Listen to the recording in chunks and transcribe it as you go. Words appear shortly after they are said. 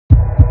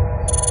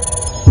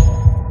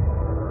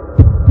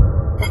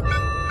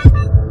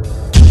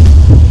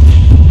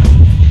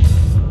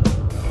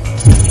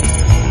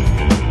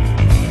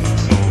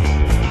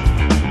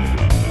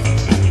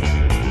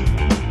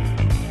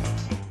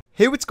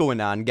Hey, what's going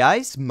on,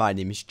 guys? My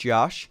name is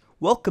Josh.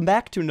 Welcome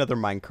back to another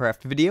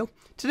Minecraft video.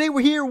 Today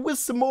we're here with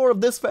some more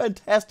of this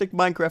fantastic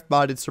Minecraft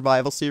modded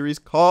survival series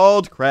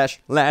called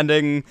Crash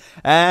Landing.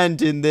 And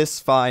in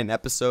this fine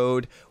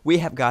episode, we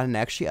have gotten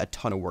actually a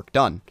ton of work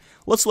done.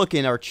 Let's look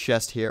in our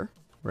chest here.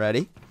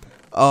 Ready?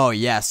 Oh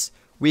yes,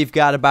 we've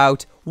got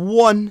about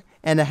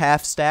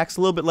 1.5 stacks,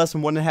 a little bit less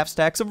than 1.5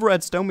 stacks of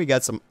redstone. We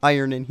got some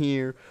iron in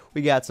here.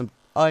 We got some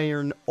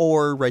iron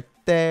ore right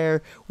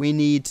there. We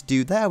need to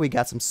do that. We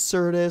got some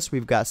Certus.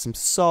 We've got some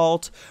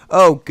salt.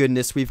 Oh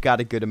goodness, we've got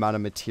a good amount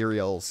of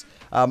materials.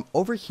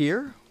 Over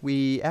here,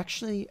 we've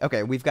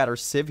got our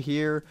sieve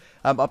here.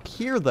 Up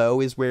here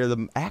though is where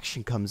the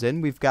action comes in.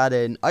 We've got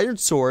an iron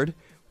sword,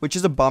 which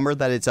is a bummer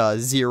that it's a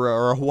 0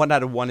 or a 1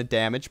 out of 1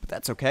 damage, but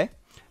that's okay.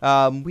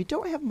 We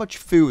don't have much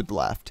food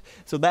left,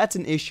 so that's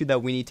an issue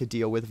that we need to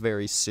deal with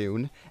very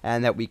soon,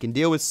 and that we can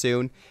deal with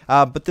soon,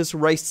 but this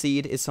rice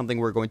seed is something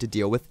we're going to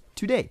deal with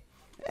today.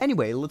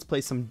 Anyway, let's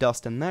place some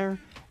dust in there,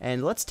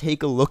 and let's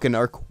take a look in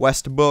our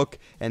quest book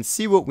and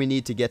see what we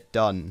need to get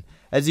done.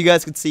 As you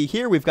guys can see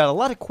here, we've got a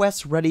lot of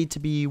quests ready to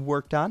be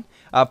worked on.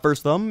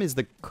 First of them is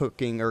the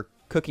cooking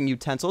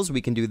utensils.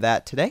 We can do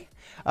that today.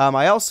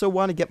 I also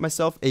want to get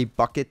myself a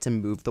bucket to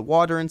move the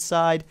water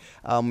inside.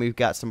 We've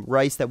got some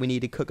rice that we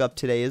need to cook up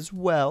today as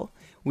well.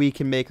 We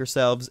can make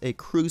ourselves a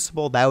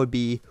crucible. That would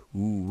be,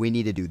 we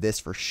need to do this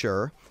for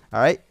sure.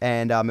 Alright,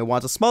 and it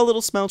wants a small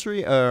little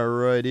smeltery.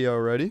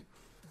 Alrighty.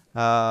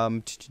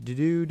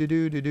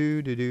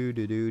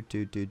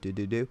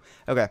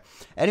 Okay,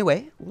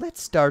 anyway,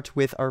 let's start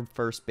with our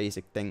first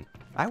basic thing.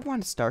 I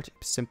want to start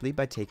simply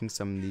by taking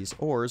some of these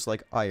ores,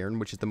 like iron,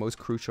 which is the most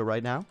crucial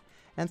right now,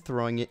 and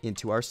throwing it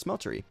into our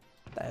smeltery.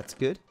 That's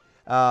good.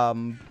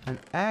 And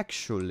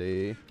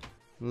actually,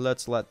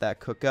 let's let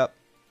that cook up,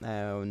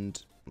 and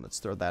let's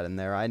throw that in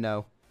there. I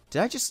know.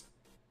 Did I just...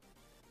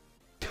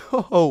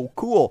 Oh,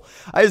 cool.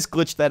 I just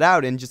glitched that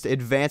out and just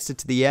advanced it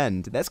to the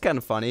end. That's kind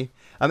of funny.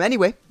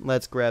 Anyway,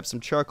 let's grab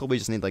some charcoal. We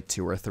just need like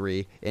 2 or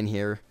 3 in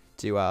here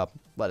to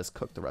let us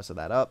cook the rest of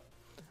that up.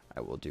 I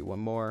will do one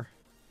more.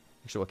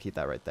 Actually, we'll keep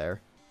that right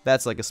there.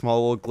 That's like a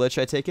small little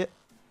glitch, I take it.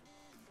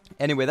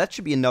 Anyway, that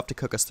should be enough to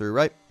cook us through,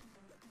 right?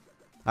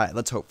 Alright,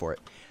 let's hope for it.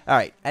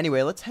 Alright,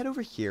 anyway, let's head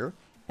over here.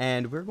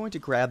 And we're going to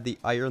grab the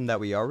iron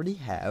that we already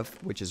have,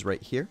 which is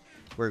right here.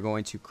 We're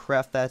going to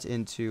craft that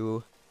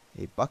into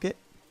a bucket.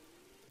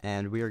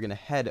 And we are going to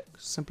head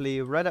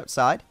simply right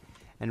outside,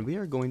 and we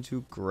are going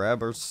to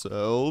grab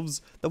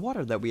ourselves the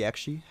water that we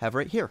actually have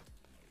right here.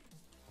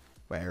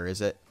 Where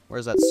is it?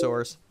 Where's that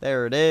source?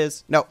 There it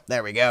is. No,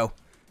 there we go.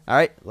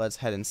 Alright, let's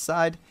head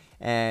inside,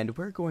 and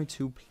we're going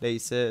to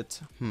place it.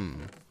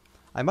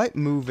 I might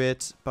move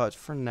it, but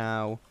for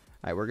now,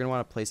 alright, we're going to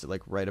want to place it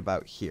like right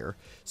about here.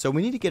 So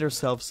we need to get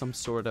ourselves some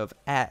sort of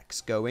axe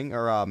going,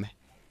 or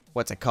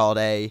what's it called?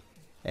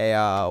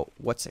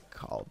 What's it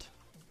called?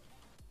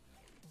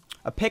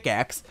 A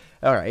pickaxe.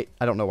 Alright,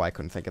 I don't know why I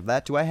couldn't think of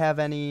that. Do I have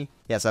any?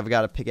 Yes, I've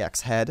got a pickaxe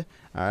head.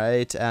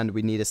 Alright, and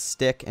we need a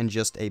stick and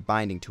just a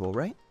binding tool,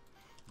 right?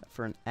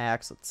 For an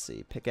axe, let's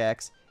see,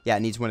 pickaxe. Yeah,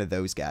 it needs one of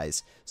those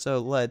guys. So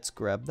let's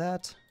grab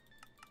that.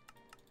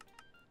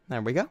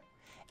 There we go.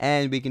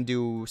 And we can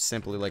do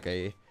simply like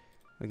we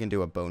can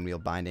do a bone meal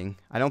binding.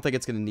 I don't think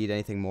it's going to need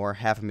anything more.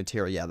 Half a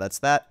material, yeah, that's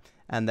that.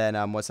 And then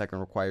what's that going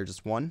to require?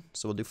 Just 1.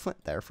 So we'll do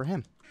flint there for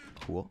him.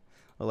 Cool.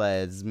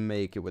 Let's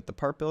make it with the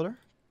part builder.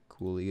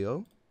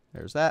 Coolio.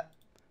 There's that.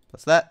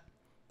 Plus that.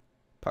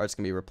 Parts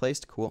can be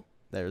replaced. Cool.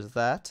 There's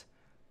that.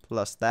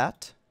 Plus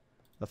that.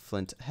 A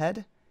flint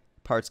head.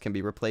 Parts can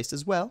be replaced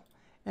as well.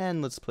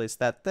 And let's place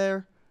that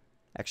there.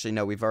 Actually,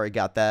 no, we've already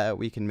got that.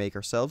 We can make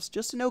ourselves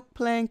just an oak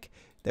plank.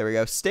 There we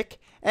go. Stick.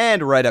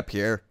 And right up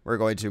here, we're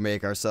going to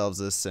make ourselves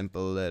a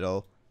simple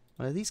little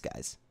one of these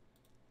guys.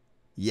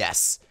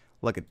 Yes.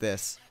 Look at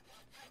this.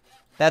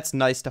 That's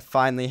nice to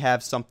finally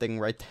have something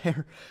right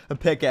there. A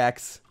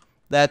pickaxe.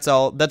 That's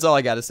all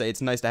I gotta say.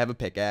 It's nice to have a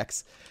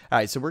pickaxe.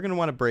 Alright, so we're gonna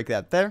want to break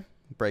that there.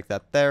 Break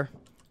that there.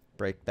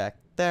 Break that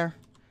there.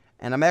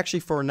 And I'm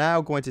actually, for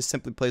now, going to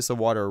simply place the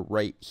water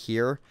right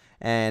here.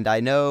 And I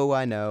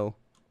know.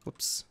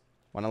 Whoops.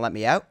 Wanna let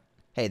me out?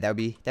 Hey, that'd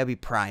be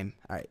prime.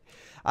 Alright.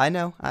 I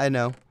know.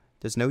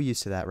 There's no use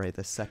to that right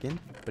this second.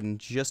 But in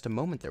just a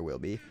moment there will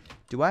be.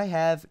 Do I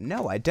have...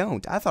 No, I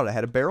don't. I thought I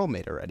had a barrel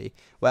made already.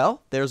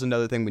 Well, there's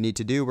another thing we need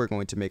to do. We're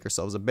going to make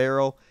ourselves a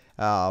barrel.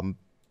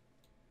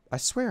 I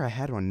swear I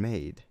had one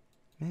made.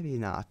 Maybe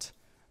not.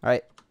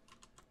 Alright.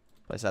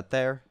 Place that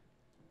there.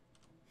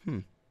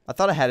 I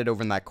thought I had it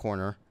over in that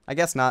corner. I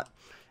guess not.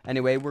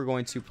 Anyway, we're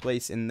going to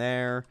place in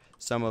there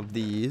some of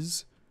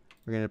these.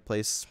 We're going to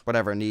place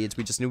whatever it needs.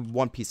 We just need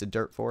 1 piece of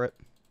dirt for it.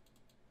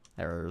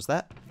 There's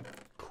that.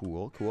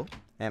 Cool.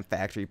 And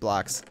factory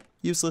blocks.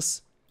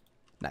 Useless.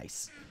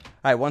 Nice.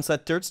 Alright, once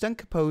that dirt's done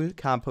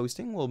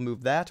composting, we'll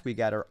move that. We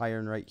got our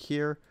iron right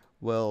here.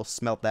 We'll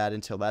smelt that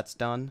until that's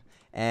done.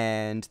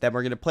 And then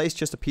we're going to place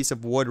just a piece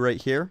of wood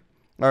right here.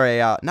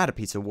 Or not a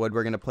piece of wood.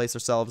 We're going to place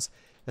ourselves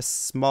a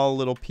small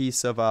little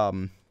piece of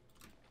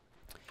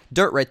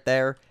dirt right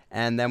there.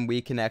 And then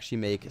we can actually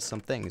make some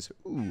things.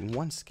 Ooh,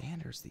 one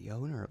scanner's the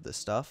owner of this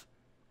stuff.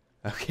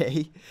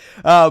 Okay.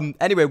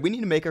 Anyway, we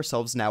need to make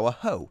ourselves now a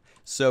hoe.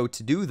 So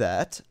to do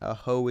that, a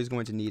hoe is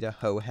going to need a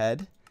hoe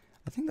head.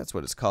 I think that's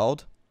what it's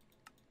called.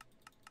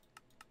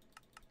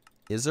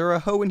 Is there a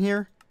hoe in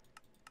here?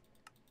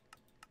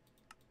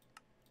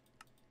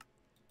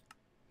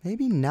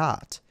 Maybe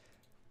not.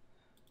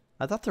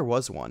 I thought there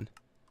was one.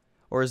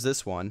 Or is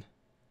this one?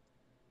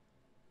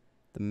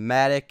 The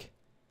Matic.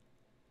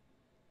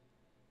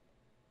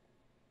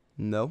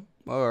 No.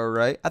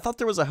 Alright. I thought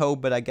there was a hoe,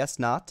 but I guess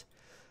not.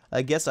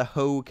 I guess a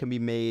hoe can be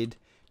made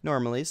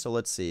normally. So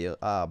let's see.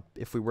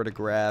 If we were to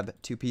grab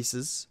 2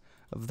 pieces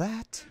of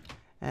that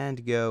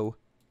and go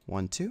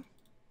 1, 2.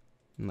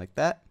 And like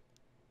that.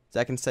 So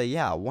I can say,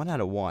 yeah, 1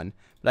 out of 1.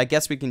 But I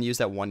guess we can use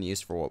that one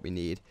use for what we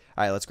need.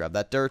 Alright, let's grab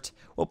that dirt.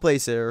 We'll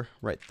place it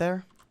right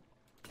there.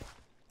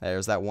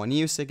 There's that one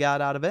use it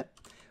got out of it.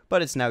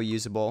 But it's now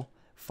usable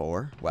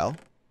for, well,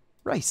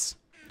 rice.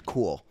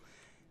 Cool.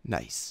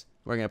 Nice.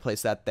 We're going to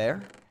place that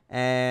there.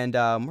 And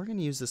we're going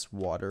to use this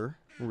water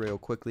real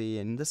quickly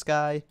in this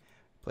guy.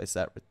 Place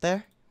that right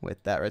there.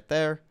 With that right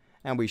there.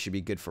 And we should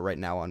be good for right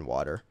now on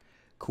water.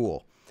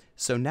 Cool.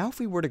 So now if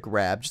we were to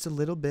grab just a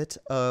little bit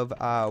of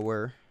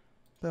our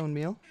bone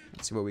meal.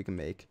 Let's see what we can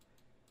make.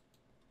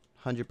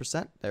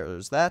 100%.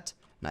 There's that.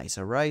 Nice.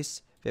 A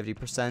rice.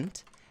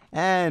 50%.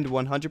 And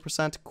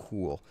 100%.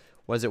 Cool.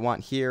 What does it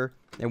want here?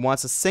 It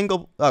wants a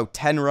single... Oh,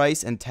 10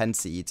 rice and 10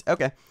 seeds.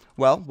 Okay.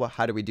 Well,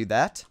 how do we do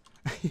that?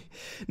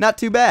 Not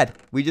too bad.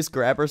 We just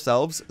grab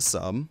ourselves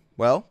some,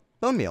 well,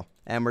 bone meal.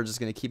 And we're just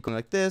going to keep going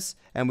like this.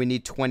 And we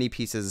need 20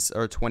 pieces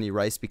or 20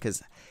 rice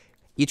because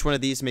each one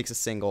of these makes a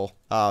single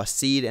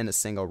seed and a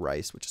single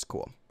rice, which is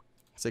cool.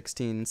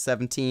 16,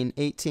 17,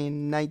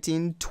 18,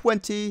 19,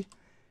 20.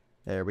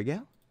 There we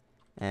go.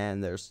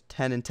 And there's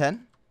 10 and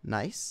 10.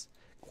 Nice.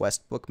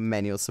 Quest book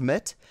manual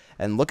submit.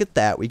 And look at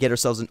that. We get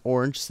ourselves an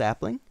orange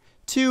sapling,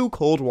 2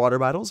 cold water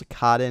bottles,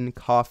 cotton,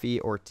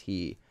 coffee, or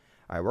tea.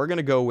 All right, we're going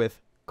to go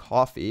with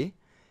coffee.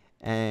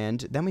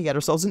 And then we get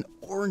ourselves an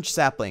orange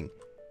sapling.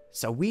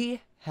 So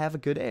we have a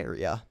good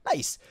area.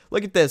 Nice.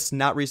 Look at this.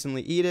 Not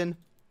recently eaten.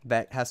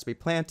 That has to be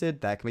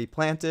planted. That can be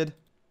planted.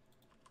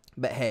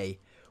 But hey,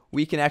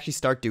 we can actually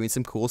start doing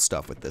some cool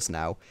stuff with this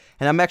now.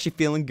 And I'm actually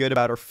feeling good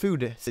about our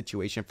food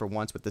situation for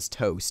once with this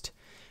toast.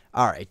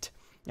 All right.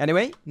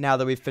 Anyway, now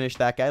that we've finished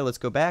that guy, let's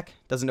go back.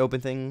 Doesn't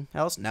open thing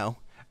else? No.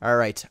 All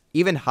right.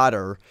 Even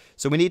hotter.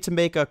 So we need to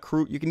make a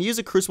you can use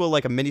a crucible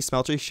like a mini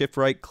smelter. Shift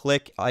right,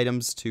 click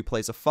items to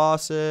place a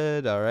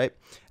faucet. All right.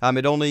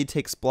 It only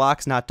takes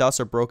blocks, not dust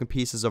or broken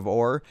pieces of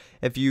ore.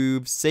 If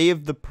you've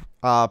saved the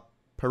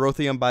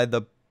pyrotheum by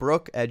the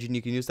brook edge, and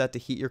you can use that to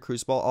heat your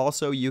crucible.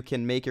 Also, you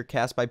can make your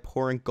cast by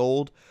pouring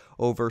gold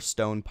over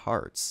stone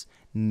parts.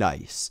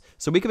 Nice.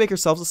 So we can make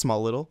ourselves a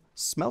small little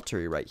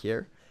smeltery right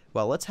here.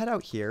 Well, let's head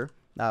out here.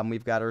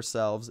 We've got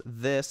ourselves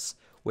this,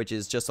 which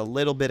is just a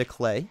little bit of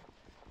clay.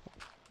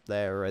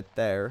 There, right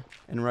there,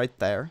 and right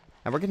there.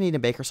 And we're going to need to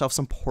make ourselves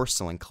some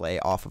porcelain clay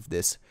off of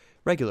this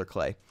regular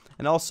clay.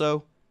 And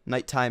also,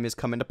 nighttime is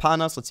coming upon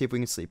us. Let's see if we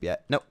can sleep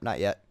yet. Nope, not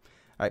yet.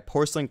 All right,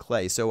 porcelain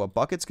clay. So a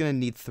bucket's going to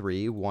need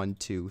 3. 1,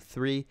 2,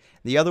 3.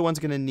 The other one's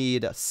going to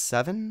need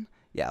 7.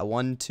 Yeah,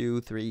 1,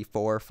 2, 3,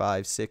 4,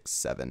 5, 6,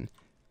 7.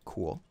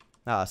 Cool.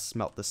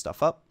 Smelt this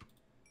stuff up.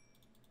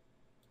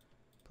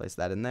 Place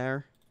that in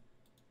there.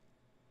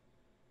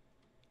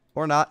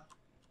 Or not.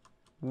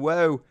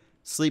 Whoa.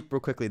 Sleep real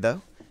quickly,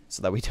 though,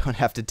 so that we don't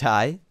have to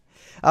die.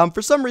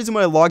 For some reason,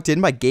 when I logged in,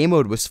 my game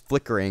mode was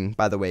flickering,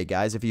 by the way,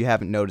 guys, if you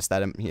haven't noticed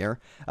that I'm here.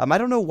 I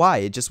don't know why.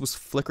 It just was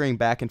flickering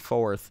back and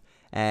forth,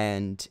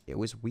 and it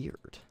was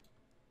weird.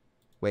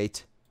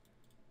 Wait.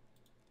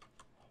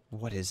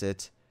 What is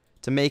it?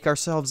 To make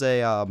ourselves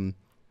a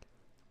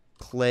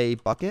clay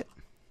bucket?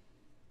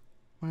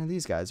 One of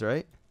these guys,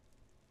 right?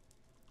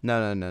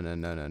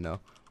 No.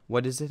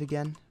 What is it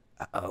again?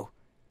 Uh-oh.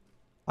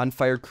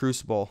 Unfired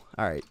crucible.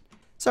 All right.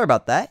 Sorry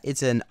about that.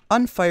 It's an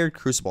unfired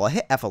crucible. I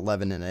hit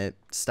F11 and it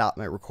stopped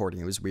my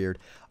recording. It was weird.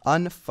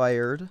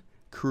 Unfired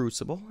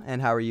crucible.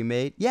 And how are you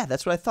made? Yeah,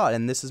 that's what I thought.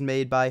 And this is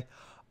made by...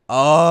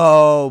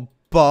 Oh,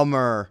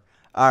 bummer.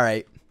 All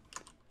right.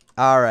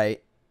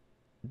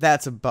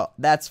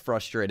 That's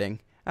frustrating.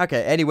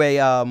 Okay, anyway,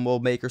 we'll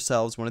make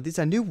ourselves one of these.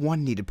 I knew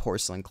one needed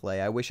porcelain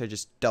clay. I wish I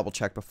just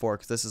double-checked before,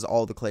 because this is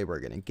all the clay we're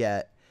going to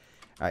get.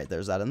 All right,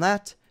 there's that and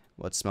that.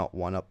 Let's smelt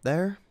one up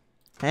there.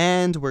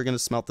 And we're going to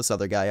smelt this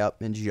other guy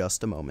up in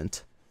just a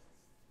moment.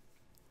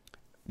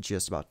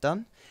 Just about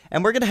done.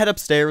 And we're going to head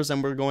upstairs,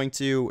 and we're going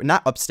to,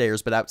 not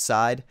upstairs, but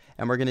outside.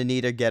 And we're going to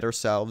need to get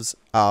ourselves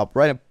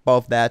right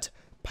above that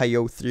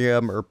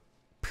pyrotheum or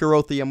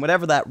pyrotheum,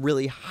 whatever that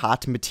really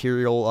hot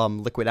material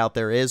liquid out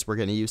there is, we're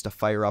going to use to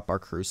fire up our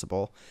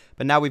crucible.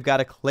 But now we've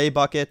got a clay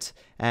bucket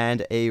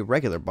and a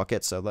regular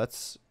bucket, so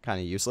that's kind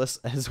of useless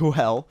as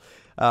well.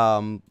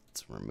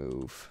 Let's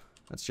remove.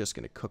 That's just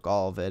going to cook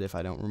all of it if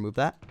I don't remove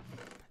that.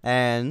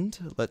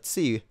 And let's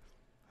see.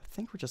 I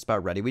think we're just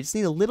about ready. We just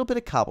need a little bit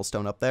of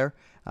cobblestone up there.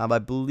 I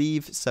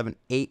believe 7,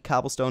 8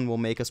 cobblestone will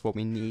make us what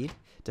we need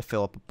to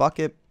fill up a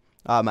bucket.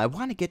 I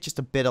want to get just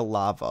a bit of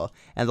lava,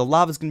 and the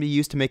lava is going to be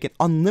used to make an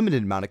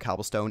unlimited amount of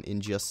cobblestone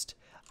in just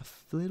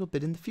a little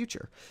bit in the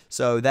future.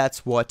 So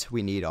that's what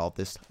we need all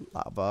this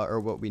lava, or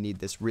what we need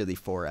this really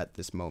for at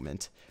this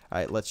moment. All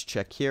right, let's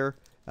check here.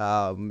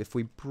 If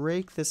we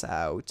break this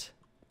out,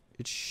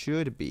 it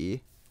should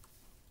be...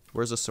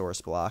 Where's a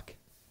source block?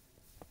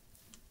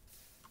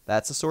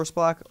 That's a source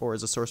block, or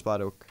is a source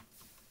block oak?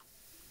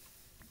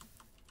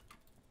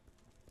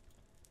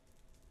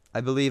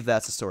 I believe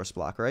that's a source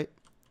block, right?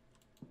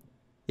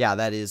 Yeah,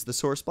 that is the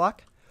source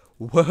block.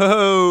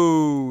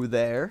 Whoa,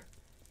 there.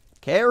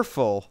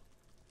 Careful.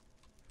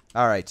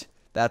 All right,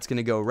 that's going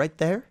to go right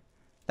there.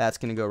 That's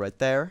going to go right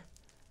there.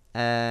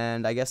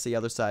 And I guess the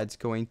other side's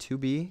going to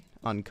be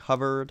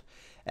uncovered.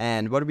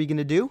 And what are we going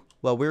to do?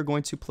 Well, we're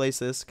going to place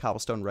this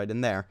cobblestone right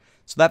in there.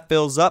 So that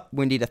fills up.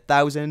 We need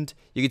 1,000.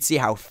 You can see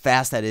how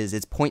fast that is.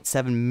 It's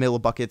 0.7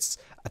 millibuckets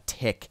a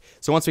tick.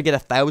 So once we get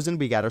 1,000,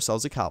 we got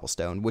ourselves a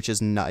cobblestone, which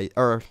is nice,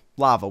 or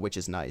lava, which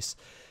is nice.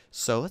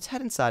 So let's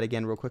head inside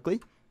again real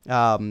quickly.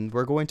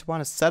 We're going to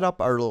want to set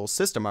up our little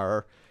system,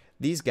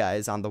 these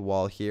guys on the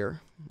wall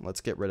here.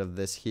 Let's get rid of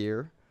this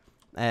here.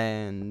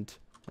 And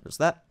there's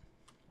that.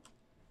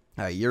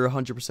 All right, you're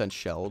 100%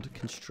 shelled,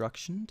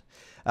 constructioned.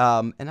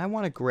 And I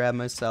want to grab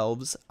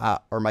myself.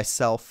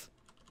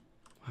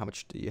 How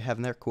much do you have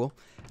in there? Cool.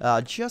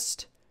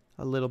 Just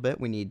a little bit.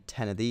 We need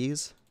 10 of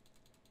these.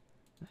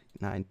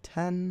 9,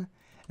 10.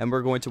 And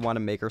we're going to want to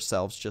make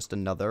ourselves just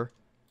another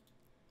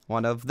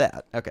one of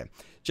that. Okay.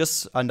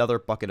 Just another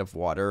bucket of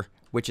water,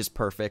 which is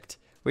perfect.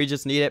 We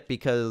just need it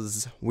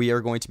because we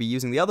are going to be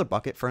using the other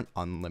bucket for an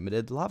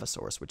unlimited lava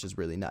source, which is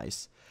really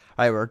nice.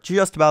 All right, we're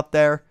just about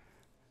there.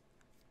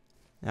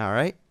 All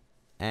right.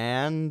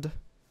 And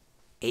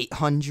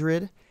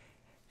 800.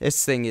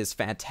 This thing is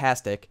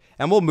fantastic.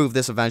 And we'll move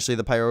this eventually,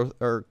 the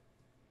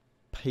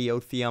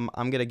Pyothium.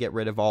 I'm going to get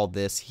rid of all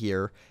this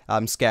here.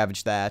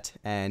 Scavenge that,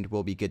 and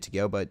we'll be good to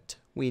go. But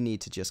we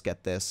need to just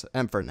get this.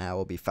 And for now,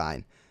 we'll be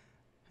fine.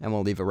 And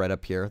we'll leave it right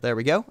up here. There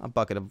we go. A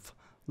bucket of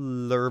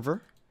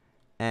lurver.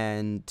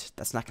 And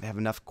that's not going to have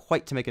enough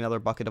quite to make another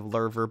bucket of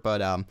lurver, but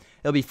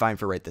it'll be fine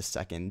for right this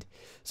second.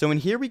 So in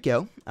here we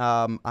go.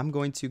 I'm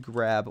going to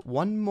grab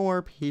one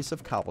more piece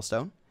of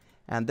cobblestone.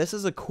 And this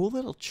is a cool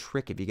little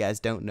trick, if you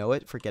guys don't know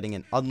it, for getting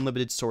an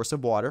unlimited source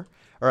of water,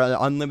 or an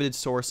unlimited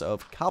source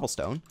of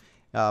cobblestone.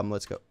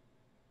 Let's go.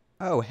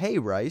 Oh, hey,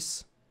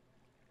 rice.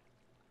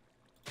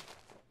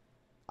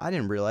 I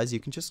didn't realize you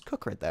can just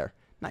cook right there.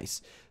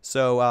 Nice.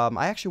 So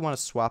I actually want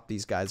to swap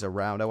these guys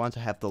around. I want to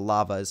have the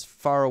lava as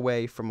far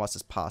away from us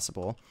as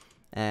possible.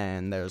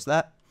 And there's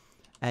that.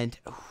 And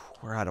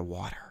we're out of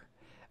water.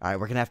 All right,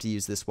 we're going to have to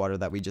use this water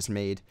that we just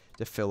made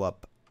to fill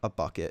up a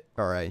bucket,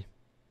 or a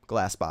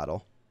glass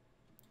bottle.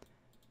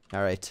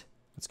 All right,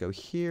 let's go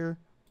here.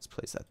 Let's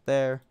place that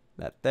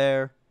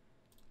there.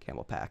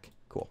 Camel pack.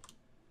 Cool.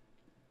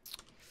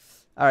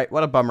 All right,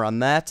 what a bummer on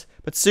that.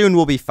 But soon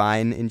we'll be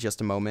fine in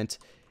just a moment.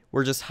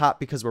 We're just hot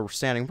because we're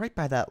standing right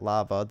by that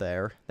lava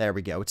there. There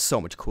we go. It's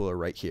so much cooler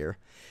right here.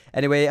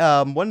 Anyway,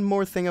 one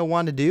more thing I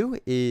want to do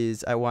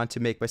is I want to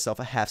make myself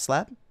a half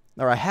slab.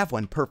 Or I have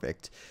one,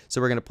 perfect.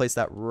 So we're going to place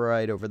that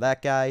right over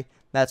that guy.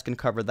 That's going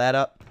to cover that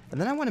up.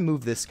 And then I want to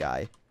move this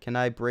guy. Can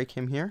I break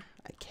him here?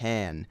 I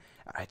can.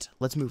 All right,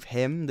 let's move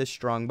him, this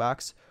strong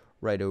box,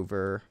 right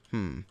over.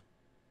 Can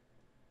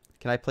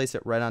I place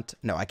it right on?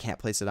 No, I can't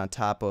place it on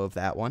top of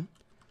that one.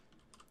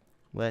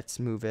 Let's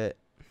move it.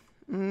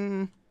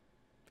 You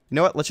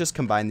know what? Let's just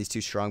combine these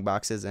two strong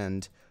boxes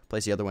and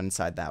place the other one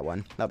inside that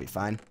one. That'll be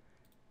fine.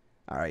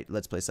 All right,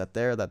 let's place that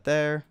there, that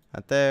there,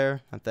 that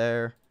there, that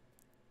there.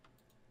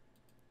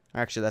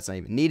 Actually, that's not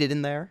even needed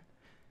in there.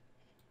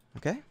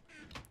 Okay.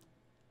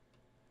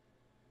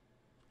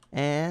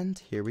 And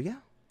here we go.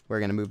 We're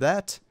going to move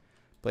that.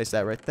 Place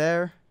that right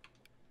there.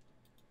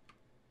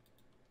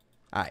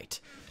 All right.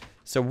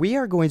 So we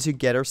are going to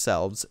get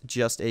ourselves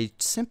just a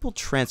simple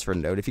transfer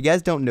node. If you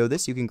guys don't know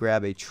this, you can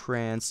grab a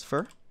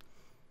transfer.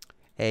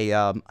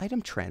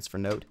 Item transfer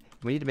node.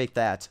 We need to make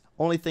that.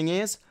 Only thing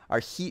is, our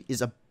heat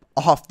is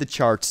off the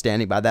chart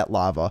standing by that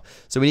lava.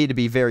 So we need to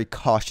be very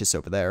cautious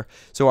over there.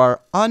 So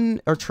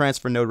our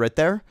transfer node right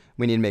there,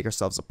 we need to make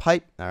ourselves a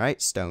pipe. All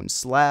right, stone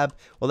slab.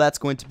 Well, that's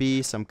going to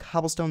be some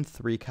cobblestone,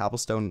 3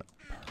 cobblestone.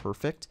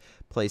 Perfect.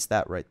 Place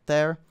that right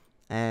there.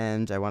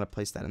 And I want to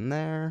place that in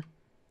there.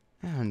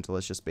 And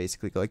let's just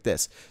basically go like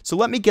this. So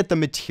let me get the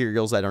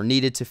materials that are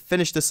needed to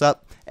finish this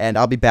up. And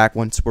I'll be back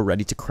once we're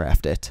ready to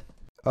craft it.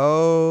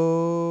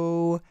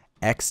 Oh,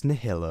 ex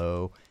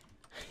nihilo.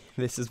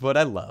 This is what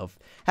I love.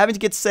 Having to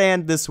get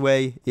sand this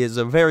way is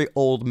a very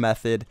old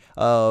method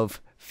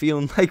of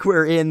feeling like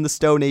we're in the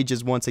Stone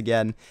Ages once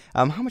again.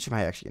 How much am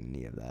I actually going to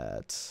need of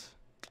that?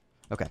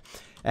 Okay.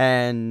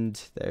 And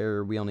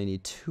there, we only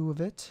need 2 of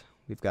it.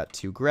 We've got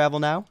 2 gravel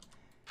now.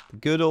 The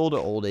good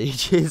old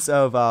ages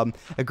of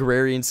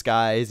agrarian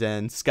skies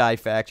and sky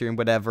factory and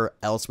whatever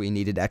else we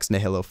needed ex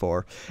nihilo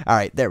for. All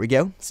right, there we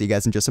go. See you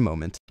guys in just a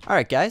moment. All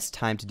right, guys,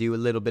 time to do a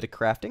little bit of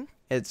crafting.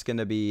 It's going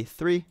to be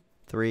 3,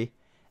 3,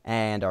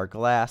 and our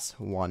glass,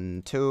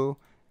 1, 2.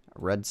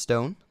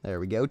 redstone. There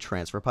we go.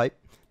 Transfer pipe.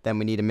 Then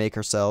we need to make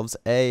ourselves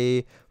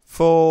a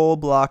full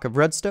block of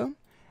redstone.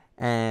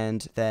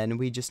 And then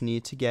we just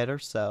need to get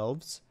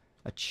ourselves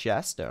a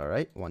chest. All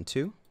right. 1,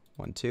 2.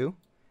 1, 2.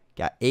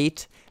 Got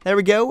 8. There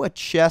we go. A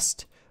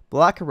chest,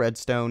 block of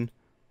redstone,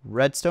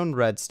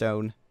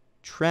 redstone,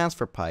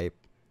 transfer pipe.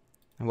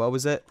 And what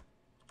was it?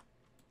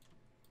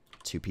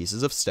 2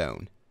 pieces of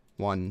stone.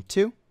 1,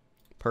 2.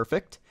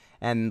 Perfect.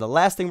 And the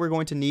last thing we're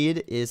going to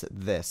need is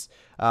this.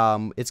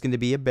 It's going to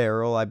be a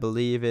barrel. I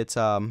believe it's,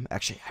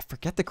 actually, I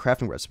forget the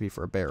crafting recipe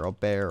for a barrel.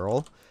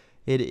 Barrel.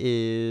 It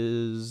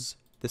is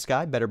this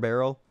guy, better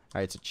barrel. All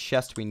right, it's a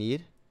chest we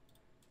need.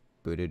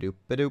 Boo-doo-doop,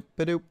 ba-doop,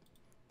 ba-doop.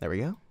 There we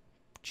go.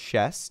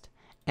 Chest.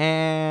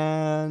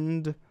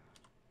 And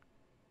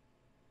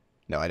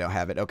no, I don't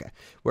have it. Okay.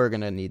 We're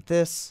going to need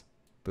this.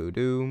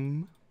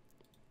 Boo-doom.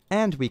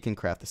 And we can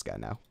craft this guy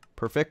now.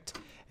 Perfect.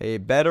 A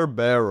better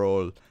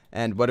barrel.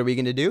 And what are we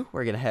going to do?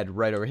 We're going to head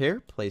right over here.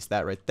 Place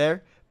that right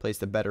there. Place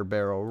the better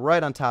barrel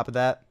right on top of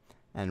that.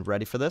 And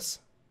ready for this?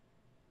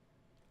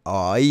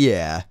 Oh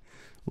yeah.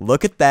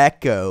 Look at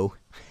that go.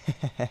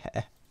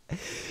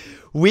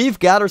 We've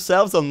got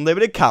ourselves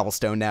unlimited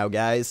cobblestone now,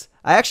 guys.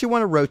 I actually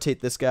want to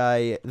rotate this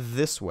guy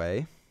this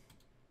way.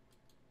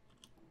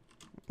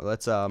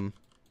 Let's, Alright,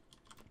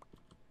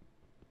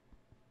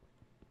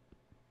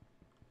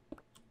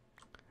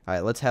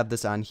 let's have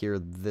this on here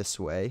this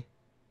way,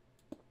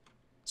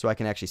 so I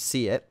can actually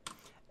see it.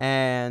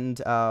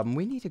 And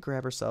we need to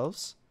grab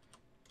ourselves,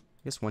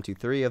 I guess, 1, 2,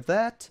 3 of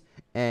that.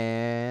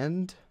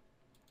 And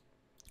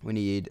we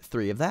need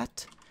 3 of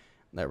that.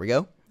 There we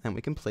go. And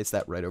we can place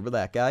that right over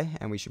that guy.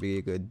 And we should be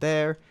good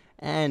there.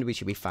 And we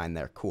should be fine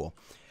there. Cool.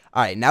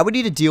 Alright, now we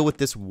need to deal with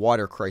this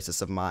water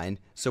crisis of mine.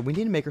 So we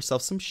need to make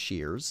ourselves some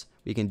shears.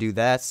 We can do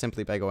that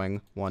simply by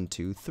going 1,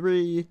 2,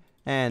 3.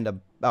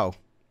 And, oh.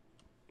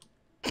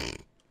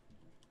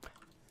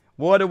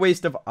 What a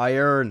waste of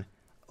iron.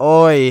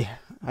 Oi.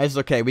 It's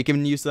okay. We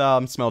can use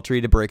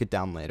smeltery to break it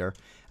down later.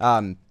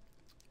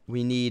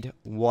 We need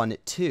 1,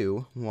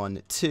 2.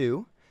 1,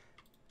 2.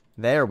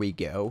 There we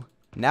go.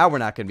 Now we're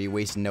not going to be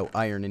wasting no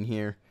iron in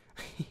here.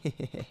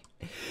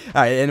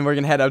 Alright, and we're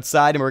going to head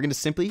outside, and we're going to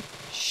simply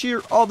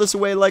shear all this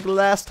away like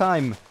last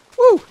time.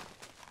 Woo!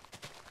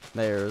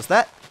 There's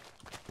that.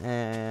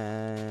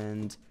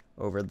 And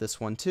over this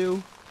one,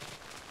 too.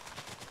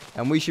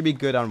 And we should be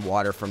good on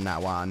water from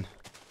now on.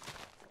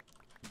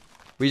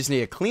 We just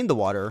need to clean the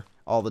water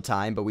all the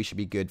time, but we should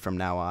be good from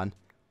now on.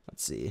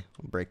 Let's see.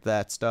 We'll break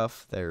that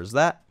stuff. There's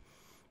that.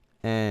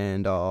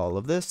 And all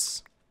of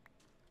this.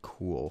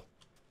 Cool.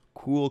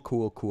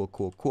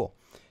 Cool.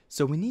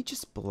 So we need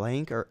just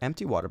blank or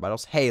empty water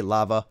bottles. Hey,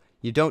 lava,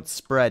 you don't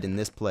spread in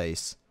this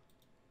place.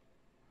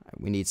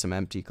 We need some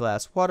empty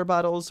glass water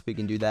bottles. We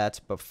can do that,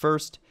 but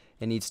first,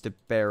 it needs to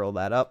barrel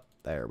that up.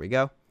 There we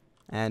go.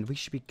 And we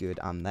should be good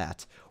on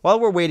that. While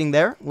we're waiting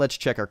there, let's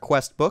check our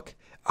quest book.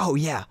 Oh,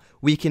 yeah,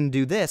 we can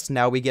do this.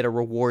 Now we get our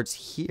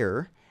rewards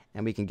here,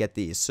 and we can get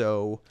these.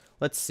 So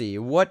let's see.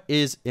 What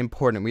is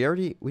important? We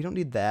don't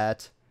need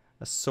that.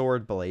 A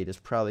sword blade is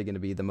probably going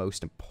to be the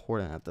most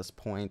important at this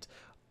point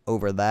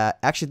over that.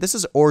 Actually, this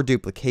is ore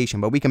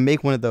duplication, but we can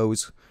make one of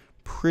those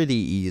pretty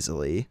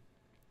easily.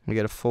 We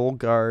get a full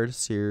guard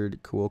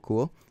seared.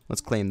 Cool.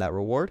 Let's claim that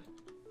reward.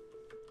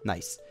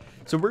 Nice.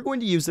 So we're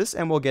going to use this,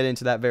 and we'll get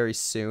into that very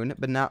soon,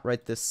 but not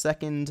right this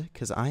second,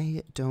 because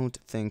I don't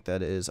think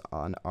that is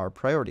on our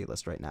priority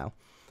list right now.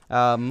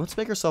 Let's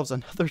make ourselves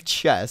another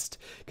chest,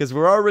 because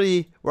we're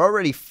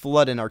already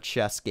flooding our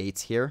chest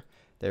gates here.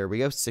 There we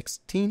go,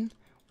 16.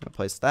 I'm gonna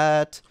place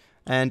that,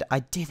 and I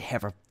did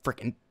have a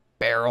freaking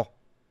barrel.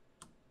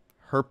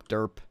 Herp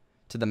derp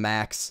to the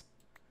max.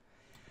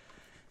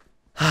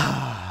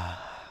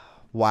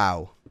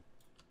 Wow.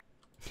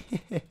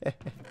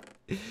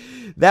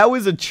 That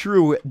was a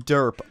true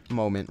derp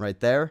moment right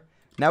there.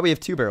 Now we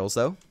have 2 barrels,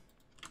 though.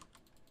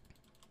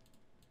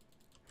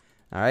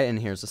 Alright, and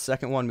here's the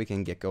second one. We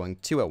can get going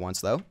 2 at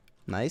once, though.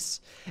 Nice.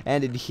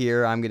 And in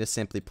here, I'm going to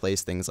simply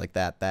place things like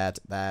that.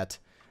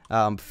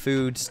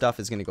 Food stuff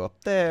is going to go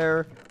up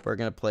there. We're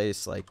going to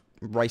place, like,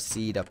 rice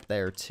seed up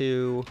there,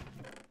 too.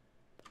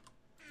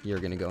 You're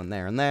going to go in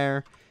there and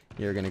there.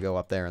 You're going to go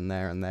up there and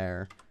there and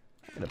there.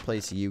 I'm going to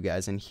place you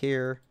guys in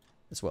here,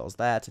 as well as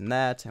that,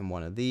 and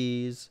one of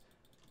these.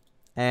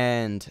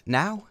 And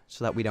now,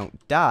 so that we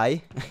don't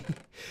die,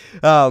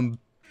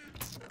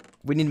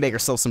 we need to make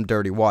ourselves some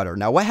dirty water.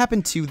 Now, what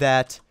happened to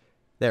that?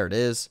 There it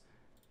is.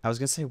 I was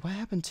going to say, what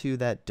happened to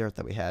that dirt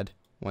that we had?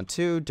 1,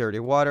 2, dirty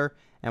water.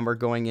 And we're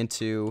going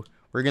to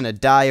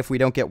die if we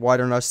don't get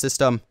water in our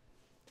system.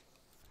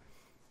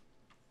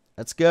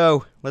 Let's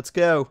go.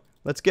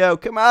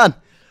 Come on.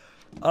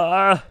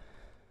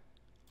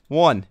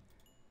 1.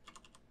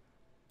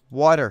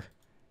 Water.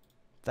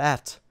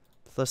 That.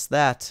 Plus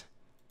that.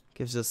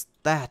 Gives us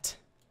that.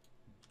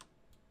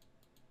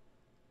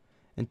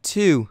 And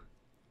 2.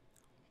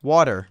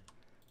 Water.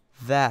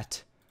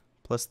 That.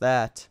 Plus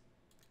that.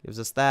 Gives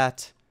us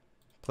that.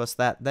 Plus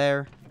that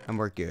there. And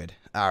we're good.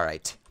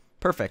 Alright.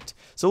 Perfect.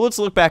 So let's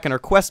look back in our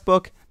quest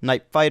book.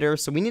 night fighter,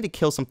 so we need to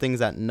kill some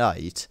things at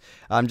night.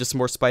 Just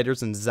more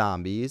spiders and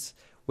zombies,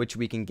 which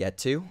we can get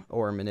to.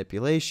 Or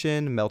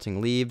manipulation,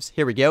 melting leaves.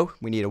 Here we go.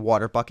 We need a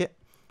water bucket.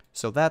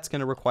 So that's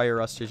going to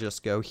require us to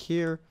just go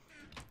here.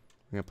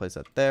 We're going to place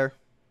that there.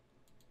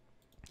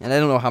 And I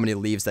don't know how many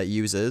leaves that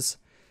uses.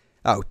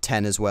 Oh,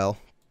 10 as well.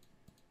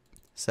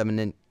 7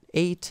 and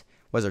 8.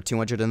 Was there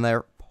 200 in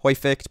there?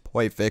 Perfect,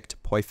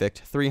 perfect, perfect.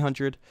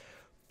 300,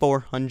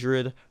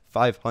 400,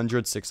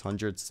 500,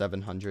 600,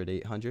 700,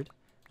 800.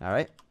 All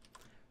right.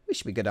 We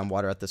should be good on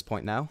water at this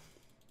point now.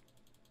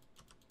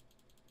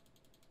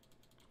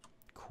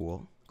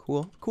 Cool,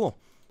 cool, cool.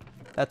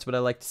 That's what I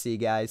like to see,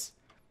 guys.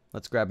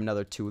 Let's grab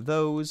another 2 of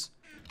those.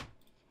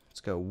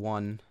 Let's go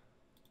 1.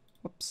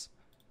 Whoops.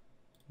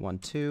 1,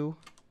 2.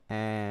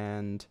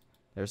 And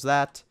there's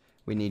that.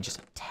 We need just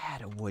a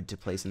tad of wood to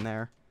place in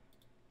there.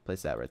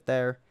 Place that right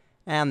there.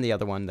 And the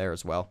other one there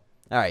as well.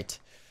 All right.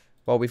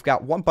 Well, we've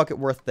got 1 bucket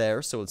worth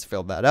there, so let's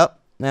fill that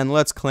up. And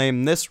let's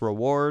claim this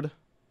reward.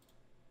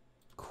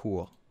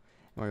 Cool.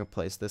 And we're going to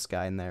place this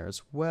guy in there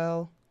as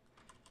well.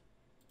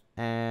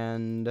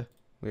 And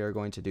we are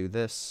going to do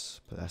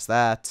this. Plus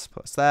that,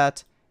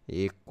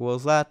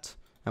 equals that.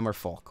 And we're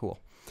full. Cool.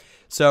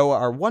 So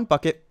our 1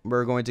 bucket,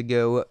 we're going to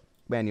go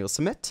manual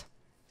submit.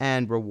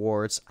 And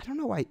rewards. I don't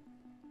know why.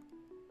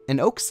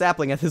 An oak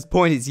sapling at this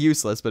point is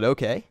useless, but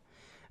okay.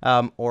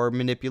 Or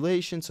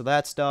manipulation, so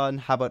that's done.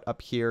 How about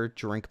up here,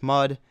 drink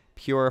mud,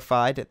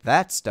 purified,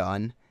 that's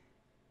done.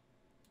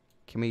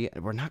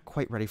 We're not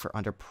quite ready for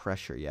under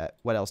pressure yet.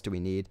 What else do we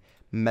need?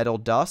 Metal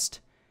dust.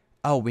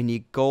 Oh, we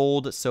need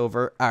gold,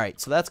 silver. All right,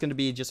 so that's going to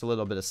be just a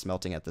little bit of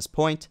smelting at this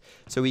point.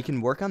 So we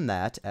can work on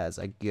that as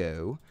I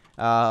go.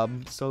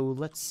 So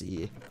let's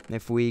see.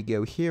 If we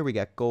go here, we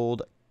got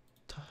gold,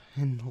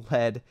 and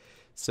lead,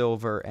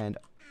 silver, and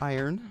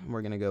iron.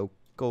 We're going to go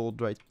gold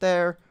right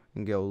there.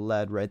 And go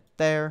lead right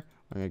there.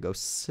 We're going to go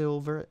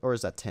silver. Or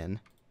is that tin?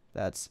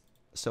 That's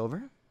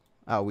silver.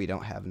 Oh, we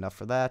don't have enough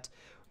for that.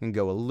 We're going to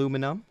go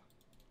aluminum.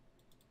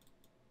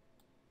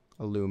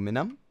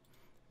 Aluminum.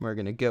 We're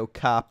going to go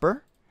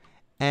copper.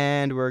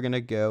 And we're going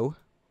to go,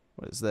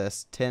 what is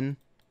this? Tin?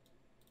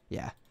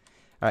 Yeah.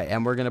 All right,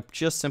 and we're going to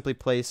just simply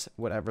place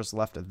whatever's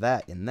left of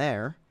that in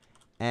there.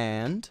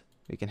 And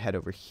we can head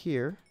over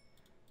here.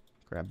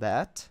 Grab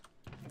that.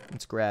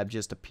 Let's grab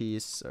just a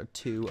piece or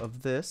 2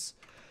 of this.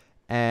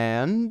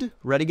 And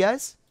ready,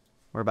 guys?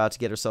 We're about to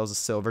get ourselves a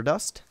silver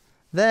dust,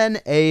 then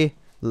a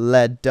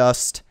lead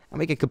dust, and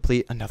we can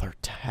complete another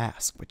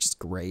task, which is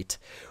great.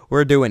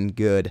 We're doing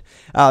good.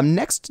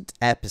 Next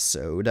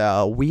episode,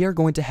 we are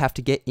going to have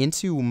to get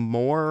into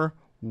more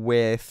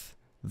with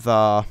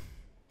the...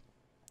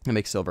 I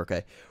make silver,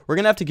 okay. We're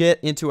going to have to get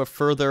into a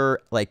further,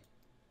 like,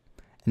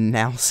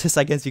 analysis,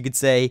 I guess you could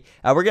say.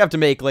 We're going to have to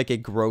make, like, a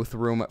growth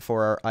room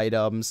for our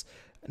items.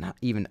 Not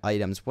even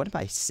items. What am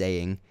I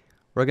saying?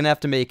 We're going to have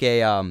to make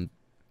a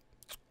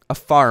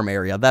farm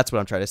area. That's what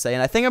I'm trying to say.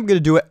 And I think I'm going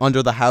to do it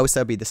under the house.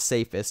 That would be the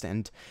safest.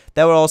 And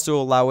that would also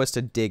allow us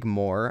to dig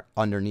more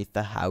underneath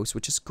the house,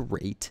 which is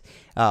great.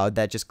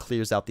 That just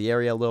clears out the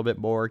area a little bit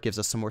more. Gives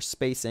us some more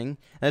spacing.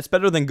 And it's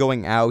better than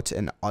going out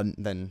and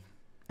than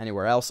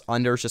anywhere else.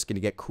 Under is just going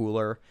to get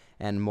cooler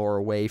and more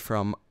away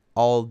from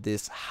all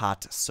this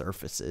hot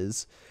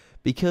surfaces.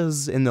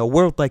 Because in a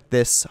world like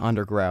this,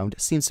 underground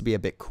seems to be a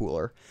bit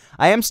cooler.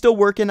 I am still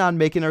working on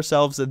making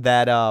ourselves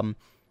that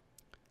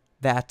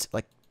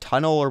like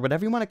tunnel or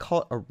whatever you want to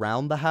call it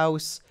around the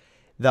house,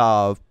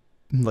 the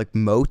like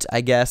moat,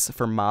 I guess,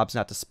 for mobs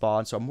not to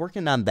spawn. So I'm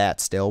working on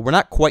that still. We're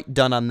not quite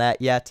done on that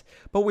yet,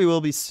 but we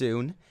will be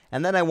soon.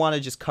 And then I want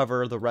to just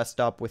cover the rest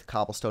up with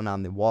cobblestone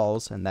on the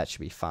walls, and that should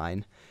be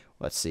fine.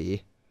 Let's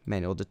see,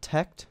 manual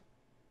detect.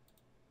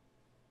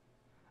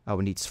 Oh,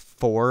 it needs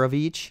 4 of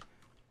each.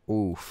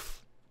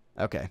 Oof.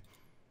 Okay.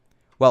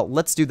 Well,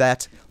 let's do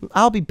that.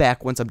 I'll be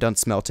back once I'm done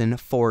smelting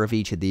 4 of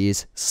each of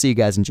these. See you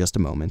guys in just a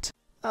moment.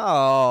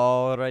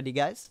 Alrighty,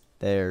 guys.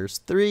 There's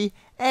 3.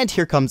 And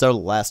here comes our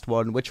last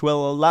one, which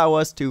will allow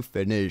us to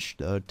finish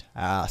the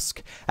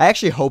task. I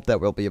actually hope that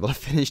we'll be able to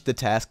finish the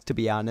task, to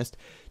be honest.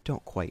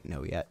 Don't quite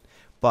know yet.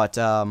 But,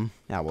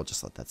 yeah, we'll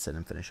just let that sit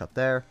and finish up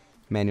there.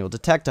 Manual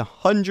detect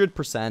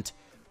 100%.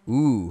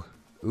 Ooh.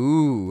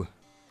 Ooh.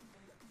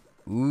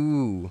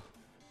 Ooh.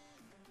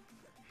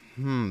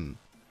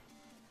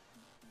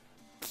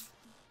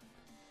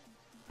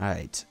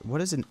 Alright, what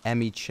does an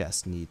Emmy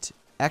chest need?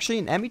 Actually,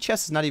 an Emmy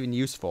chest is not even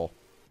useful.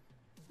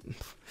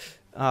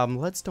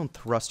 Leadstone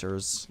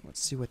thrusters.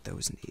 Let's see what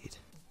those need.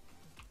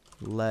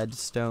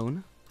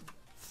 Leadstone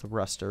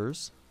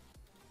thrusters.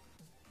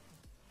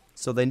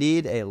 So they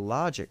need a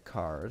logic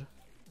card,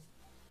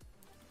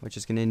 which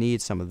is going to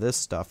need some of this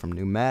stuff from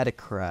Pneumatic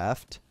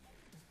Craft.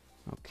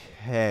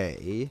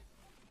 Okay.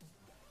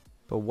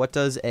 But what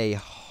does a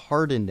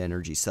hardened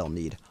energy cell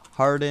need?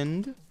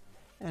 Hardened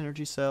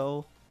energy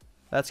cell.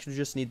 That's going to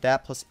just need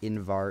that plus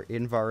Invar.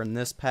 Invar in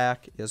this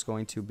pack is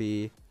going to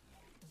be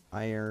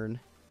iron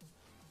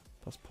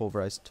plus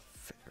pulverized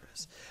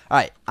ferrous.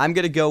 Alright, I'm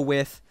going to go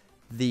with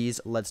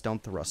these leadstone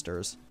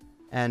thrusters.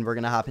 And we're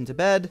going to hop into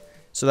bed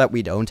so that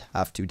we don't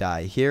have to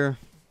die here.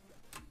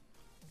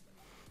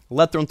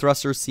 lead thrown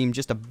thrusters seem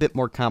just a bit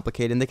more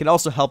complicated, and they can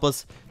also help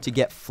us to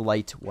get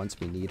flight once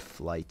we need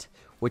flight,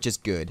 which is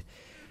good.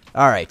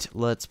 Alright,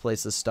 let's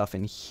place this stuff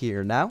in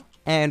here now.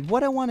 And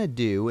what I want to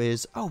do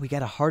is, oh, we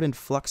got a hardened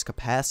flux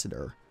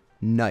capacitor.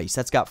 Nice,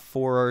 that's got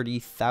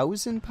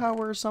 40,000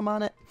 power or some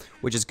on it,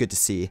 which is good to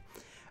see.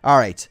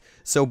 Alright,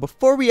 so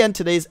before we end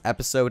today's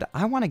episode,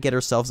 I want to get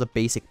ourselves a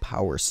basic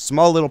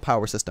small little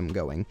power system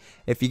going.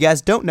 If you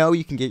guys don't know,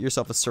 you can get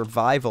yourself a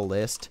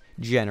survivalist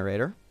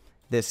generator.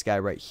 This guy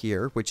right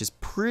here, which is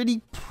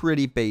pretty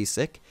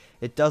basic.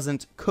 It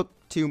doesn't cook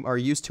or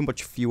use too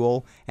much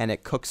fuel, and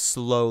it cooks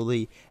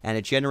slowly, and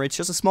it generates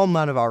just a small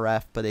amount of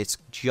RF, but it's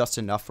just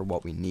enough for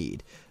what we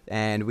need.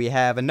 And we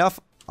have enough,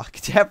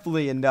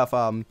 definitely enough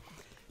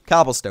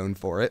cobblestone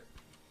for it.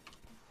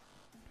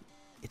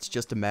 It's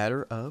just a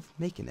matter of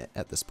making it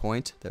at this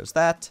point. There's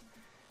that.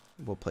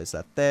 We'll place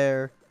that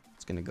there.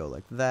 It's gonna go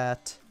like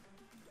that.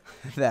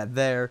 That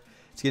there.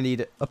 It's gonna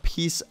need a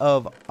piece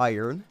of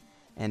iron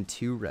and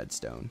 2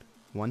 redstone.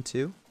 1,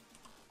 2.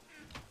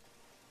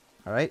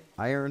 Alright,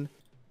 iron,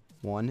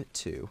 1,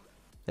 2.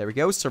 There we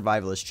go,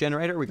 survivalist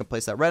generator. We can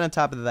place that right on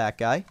top of that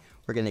guy.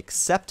 We're going to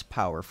accept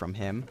power from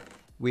him.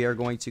 We are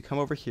going to come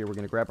over here. We're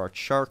going to grab our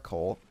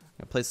charcoal.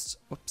 I'm gonna place,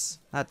 whoops,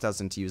 that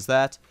doesn't use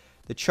that.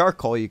 The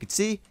charcoal, you can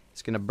see,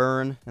 it's going to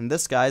burn. And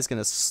this guy is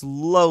going to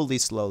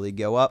slowly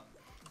go up.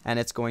 And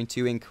it's going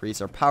to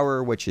increase our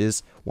power, which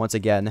is, once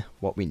again,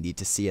 what we need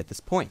to see at this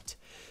point.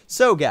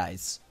 So,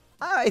 guys,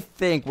 I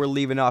think we're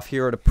leaving off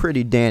here at a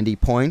pretty dandy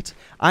point.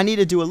 I need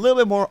to do a little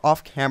bit more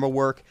off-camera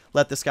work.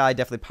 Let this guy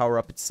definitely power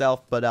up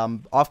itself. But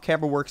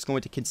off-camera work is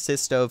going to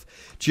consist of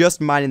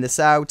just mining this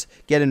out,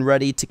 getting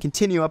ready to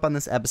continue up on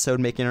this episode,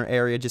 making our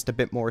area just a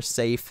bit more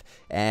safe,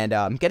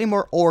 and getting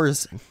more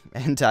ores.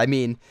 And I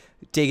mean,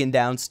 digging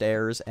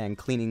downstairs and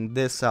cleaning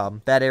this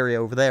that area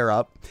over there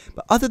up.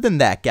 But other than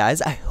that,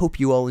 guys, I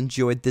hope you all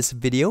enjoyed this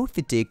video. If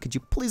you did, could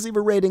you please leave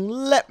a rating?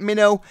 Let me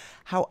know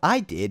how I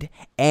did,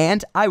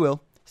 and I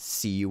will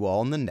see you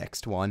all in the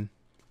next one.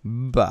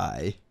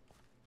 Bye.